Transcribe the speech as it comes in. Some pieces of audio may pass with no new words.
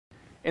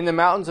In the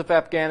mountains of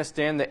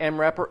Afghanistan, the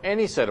MRAP or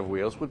any set of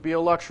wheels would be a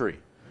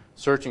luxury.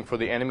 Searching for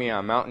the enemy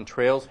on mountain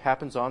trails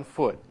happens on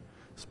foot.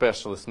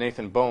 Specialist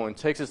Nathan Bowen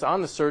takes us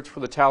on the search for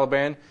the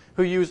Taliban,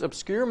 who use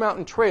obscure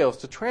mountain trails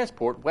to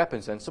transport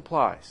weapons and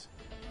supplies.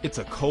 It's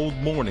a cold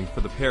morning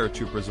for the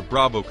paratroopers of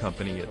Bravo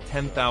Company at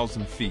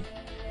 10,000 feet.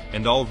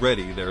 And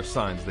already there are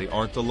signs they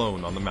aren't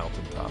alone on the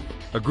mountaintop.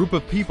 A group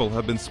of people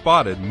have been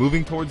spotted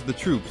moving towards the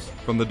troops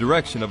from the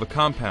direction of a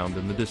compound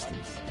in the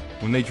distance.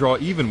 When they draw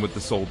even with the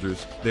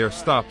soldiers, they are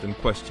stopped and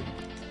questioned.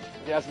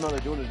 That's what they're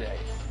doing today.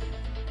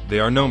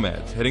 They are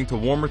nomads heading to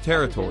warmer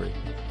territory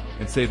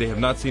and say they have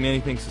not seen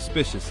anything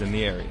suspicious in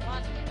the area.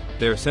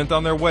 They are sent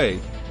on their way,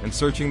 and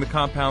searching the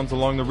compounds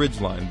along the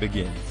ridgeline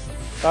begins.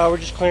 We're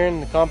just clearing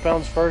the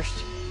compounds first,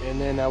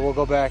 and then we'll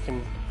go back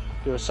and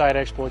do a site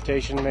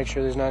exploitation to make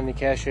sure there's not any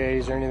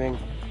caches or anything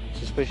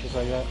suspicious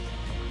like that.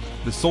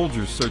 The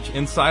soldiers search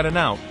inside and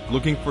out,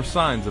 looking for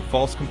signs of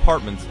false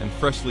compartments and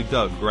freshly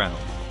dug ground.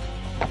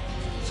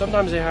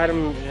 Sometimes they hide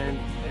them, and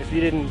if you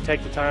didn't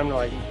take the time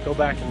to go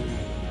back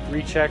and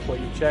recheck what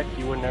you checked,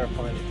 you would never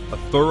find it. A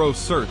thorough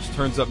search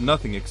turns up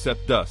nothing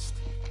except dust,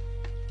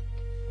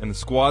 and the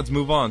squads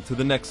move on to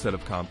the next set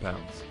of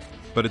compounds.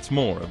 But it's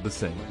more of the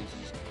same.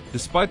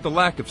 Despite the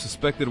lack of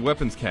suspected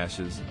weapons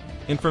caches,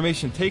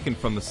 information taken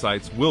from the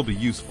sites will be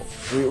useful.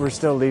 We're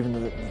still leaving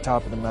the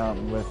top of the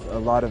mountain with a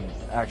lot of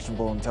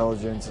actionable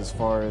intelligence as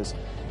far as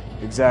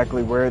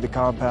exactly where the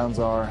compounds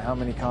are, how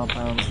many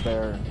compounds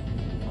there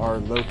are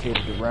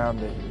located around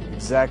it,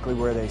 exactly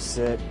where they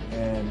sit,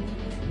 and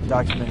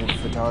documented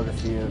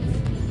photography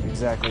of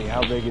exactly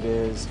how big it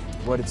is,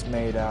 what it's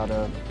made out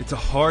of. It's a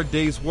hard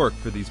day's work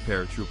for these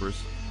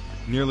paratroopers.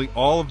 Nearly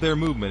all of their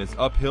movement is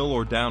uphill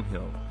or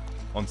downhill,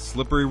 on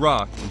slippery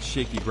rock and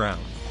shaky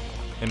ground.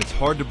 And it's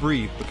hard to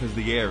breathe because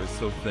the air is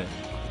so thin.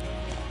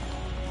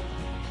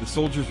 The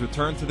soldiers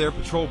return to their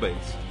patrol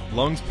base,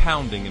 lungs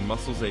pounding and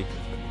muscles aching,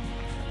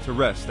 to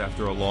rest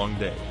after a long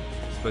day.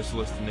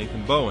 Specialist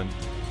Nathan Bowen,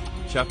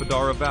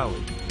 Chapadara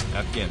Valley,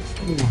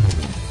 Afghanistan.